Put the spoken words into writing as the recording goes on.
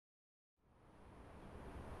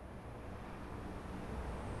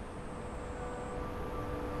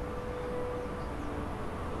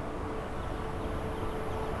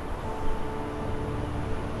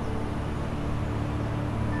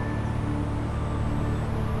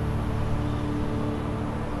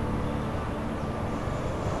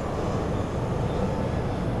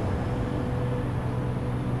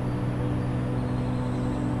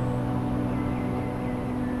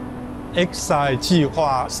XI 计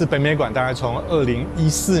划是北美馆大概从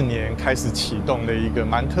2014年开始启动的一个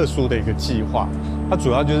蛮特殊的一个计划。它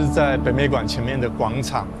主要就是在北美馆前面的广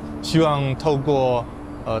场，希望透过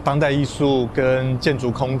当代艺术跟建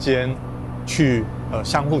筑空间去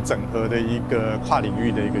相互整合的一个跨领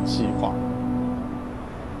域的一个计划。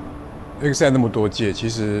XI 那么多届，其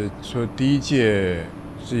实说第一届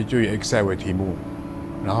是就以 XI 为题目，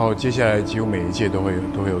然后接下来几乎每一届都会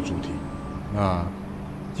有主题。那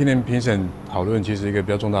今年评审讨论其实一个比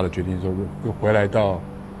较重大的决定，说又回来到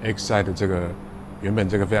XI 的这个原本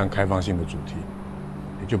这个非常开放性的主题，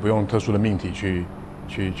也就不用特殊的命题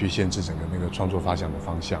去限制整个那个创作发想的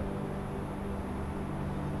方向。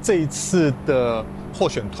这一次的获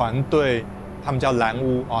选团队，他们叫蓝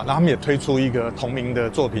屋啊，那他们也推出一个同名的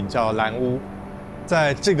作品叫蓝屋。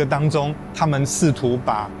在这个当中，他们试图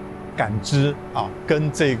把感知啊跟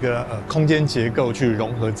这个空间结构去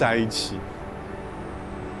融合在一起。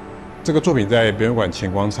这个作品在北美馆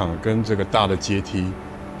前广场跟这个大的阶梯，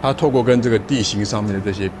它透过跟这个地形上面的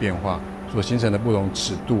这些变化所形成的不同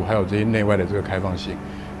尺度，还有这些内外的这个开放性，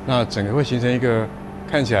那整个会形成一个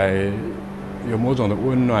看起来有某种的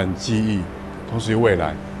温暖记忆，同时又未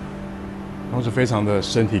来，同时非常的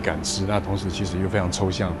身体感知，那同时其实又非常抽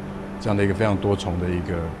象，这样的一个非常多重的一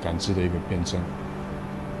个感知的一个辩证。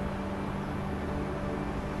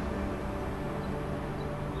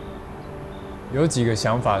有几个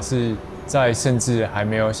想法是在甚至还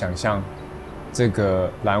没有想象这个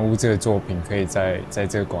蓝屋这个作品可以在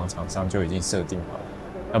这个广场上就已经设定好了。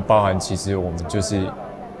那包含其实我们就是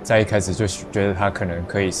在一开始就觉得它可能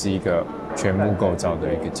可以是一个全木构造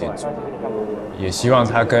的一个建筑，也希望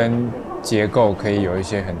它跟结构可以有一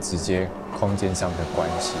些很直接空间上的关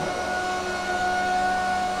系。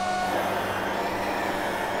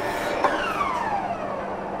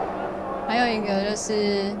还有一个就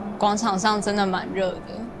是广场上真的蛮热的，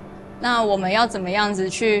那我们要怎么样子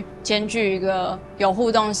去兼具一个有互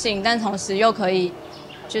动性，但同时又可以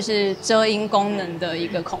就是遮阴功能的一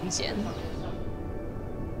个空间？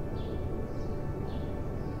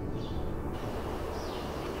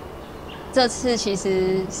这次其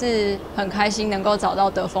实是很开心能够找到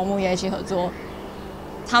德丰木业一起合作，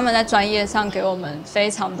他们在专业上给我们非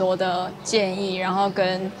常多的建议，然后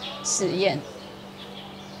跟实验。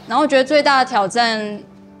然后我觉得最大的挑战，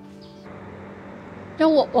就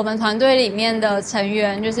我们团队里面的成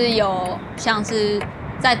员，就是有像是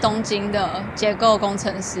在东京的结构工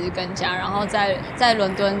程师跟家，然后在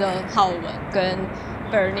伦敦的浩文跟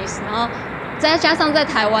Bernice， 然后再加上在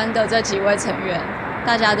台湾的这几位成员，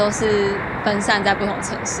大家都是分散在不同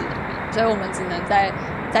城市里面，所以我们只能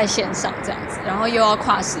在线上这样子，然后又要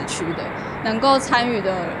跨时区的，能够参与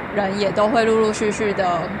的人也都会陆陆续续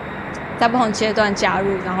的在不同阶段加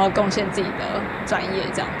入，然后贡献自己的专业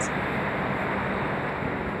这样子。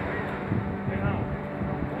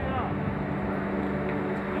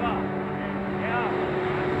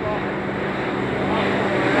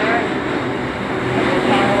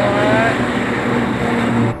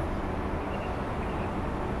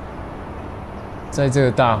在这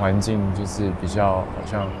个大环境就是比较好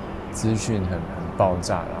像资讯很爆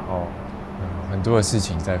炸，然后很多的事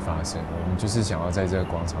情在发生，我们就是想要在这个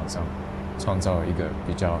广场上创造一个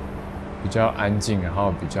比较安静，然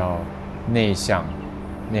后比较内向、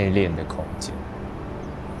内敛的空间。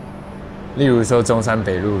例如说中山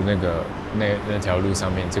北路那条路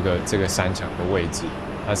上面这个山墙的位置，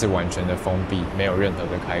它是完全的封闭，没有任何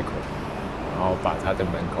的开口，然后把它的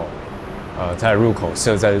门口，它的入口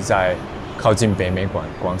设在靠近北美馆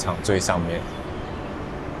广场最上面。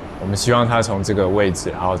我们希望它从这个位置，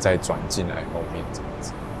然后再转进来后面这样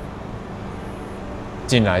子。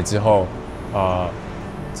进来之后，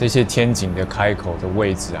这些天井的开口的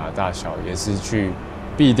位置啊、大小，也是去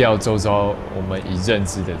避掉周遭我们已认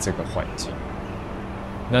知的这个环境。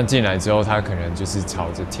那进来之后，它可能就是朝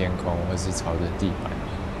着天空，或是朝着地板，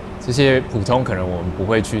这些普通可能我们不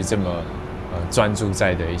会去这么专注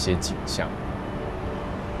在的一些景象。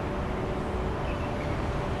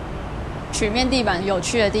曲面地板有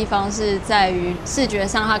趣的地方是在于视觉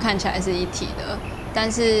上它看起来是一体的，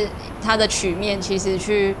但是它的曲面其实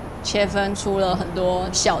去切分出了很多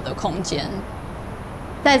小的空间。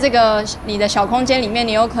在这个你的小空间里面，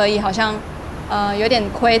你又可以好像有点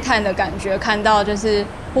窥探的感觉，看到就是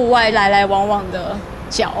户外来来往往的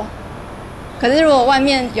脚。可是如果外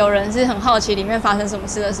面有人是很好奇里面发生什么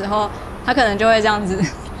事的时候，他可能就会这样子，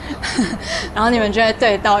然后你们就会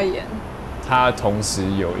对到眼。它同时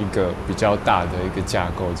有一个比较大的一个架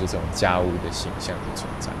构，这种家务的形象的存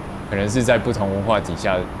在，可能是在不同文化底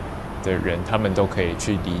下的人，他们都可以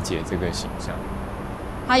去理解这个形象。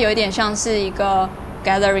它有一点像是一个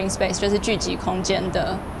gathering space， 就是聚集空间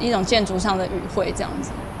的一种建筑上的语汇这样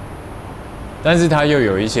子。但是它又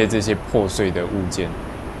有一些这些破碎的物件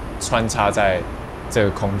穿插在这个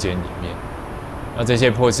空间里面。那这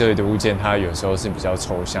些破碎的物件，它有时候是比较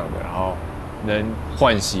抽象的，然后能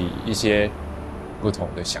唤起一些不同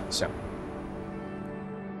的想象。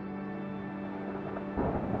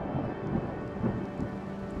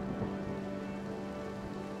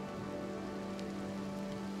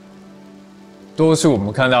多数我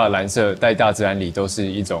们看到的蓝色，在大自然里都是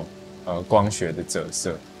一种光学的折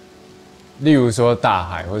射。例如说大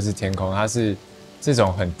海或是天空，它是这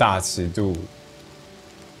种很大尺度，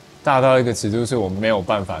大到一个尺度是我们没有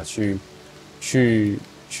办法去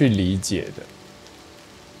理解的。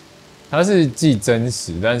它是既真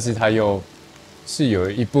实，但是它又是有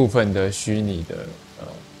一部分的虚拟的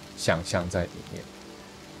想象在里面。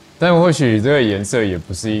但或许这个颜色也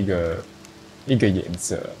不是一个颜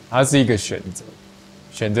色，它是一个选择。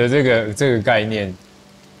选择这个概念，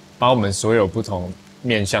把我们所有不同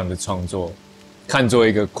面向的创作看作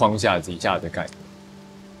一个框架底下的概念。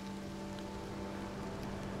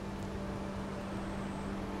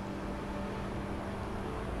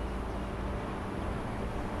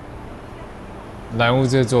蓝屋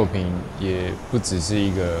这个作品也不只是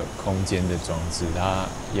一个空间的装置，它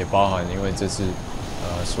也包含，因为这是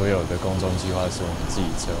所有的公众计划是我们自己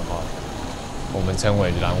策划的，我们称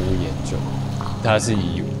为蓝屋研究。它是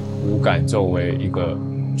以五感作为一个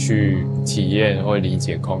去体验或理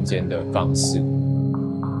解空间的方式。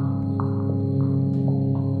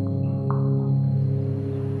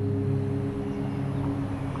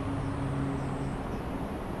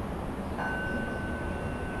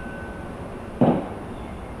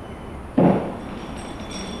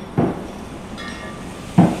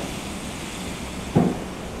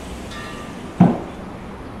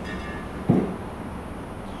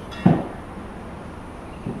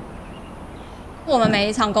我们每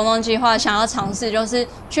一场公众计划想要尝试，就是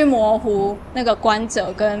去模糊那个观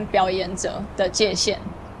者跟表演者的界限。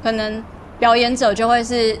可能表演者就会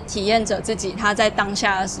是体验者自己，他在当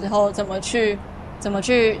下的时候怎么去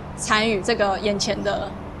参与这个眼前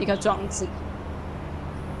的一个装置。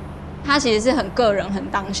它其实是很个人、很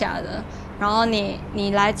当下的。然后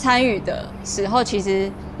你来参与的时候，其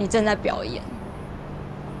实你正在表演。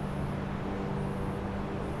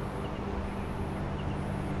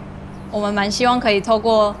我们蛮希望可以透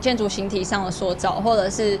过建筑形体上的塑造，或者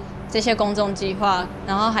是这些公众计划，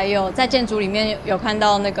然后还有在建筑里面有看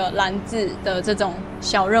到那个蓝字的这种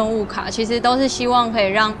小任务卡，其实都是希望可以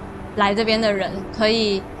让来这边的人可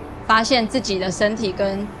以发现自己的身体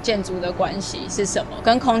跟建筑的关系是什么，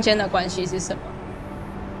跟空间的关系是什么。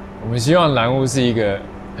我们希望蓝屋是一个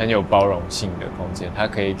很有包容性的空间，它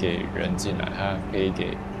可以给人进来，它可以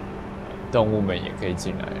给动物们也可以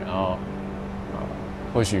进来，然后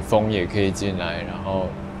或许风也可以进来，然后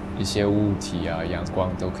一些物体啊、阳光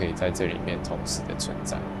都可以在这里面同时的存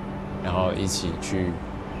在，然后一起去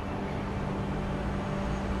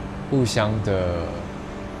互相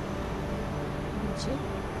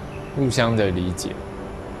的理解。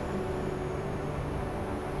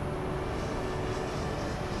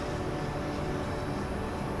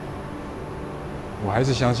我还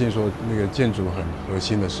是相信说，那个建筑很核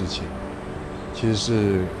心的事情，其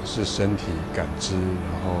实是身体感知，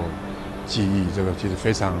然后记忆，这个其实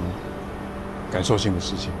非常感受性的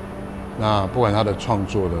事情。那不管他的创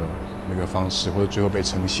作的那个方式，或者最后被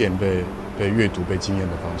呈现、被阅读、被经验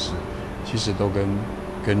的方式，其实都跟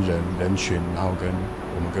人群，然后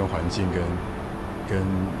我们跟环境、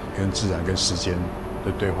跟自然、跟时间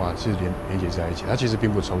的对话，其实连接在一起。它其实并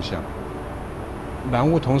不抽象。蓝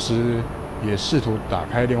屋同时也试图打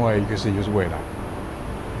开另外一个事情，就是未来。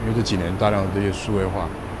因为这几年大量的这些数位化，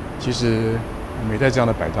其实没在这样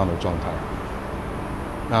的摆荡的状态。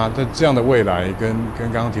那在这样的未来，跟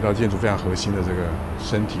刚刚提到建筑非常核心的这个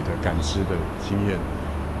身体的感知的经验，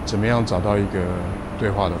怎么样找到一个对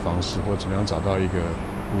话的方式，或怎么样找到一个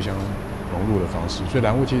互相融入的方式？所以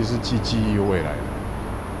蓝屋其实是既记忆又未来的。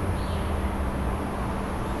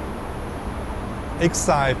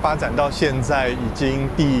XI 发展到现在已经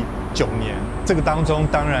第9年，这个当中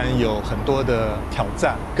当然有很多的挑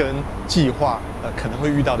战跟计划，可能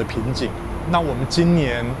会遇到的瓶颈。那我们今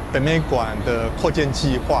年北美馆的扩建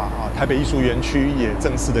计划台北艺术园区也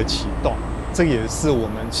正式的启动，这也是我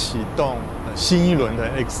们启动新一轮的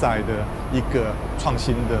XI 的一个创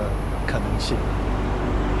新的可能性。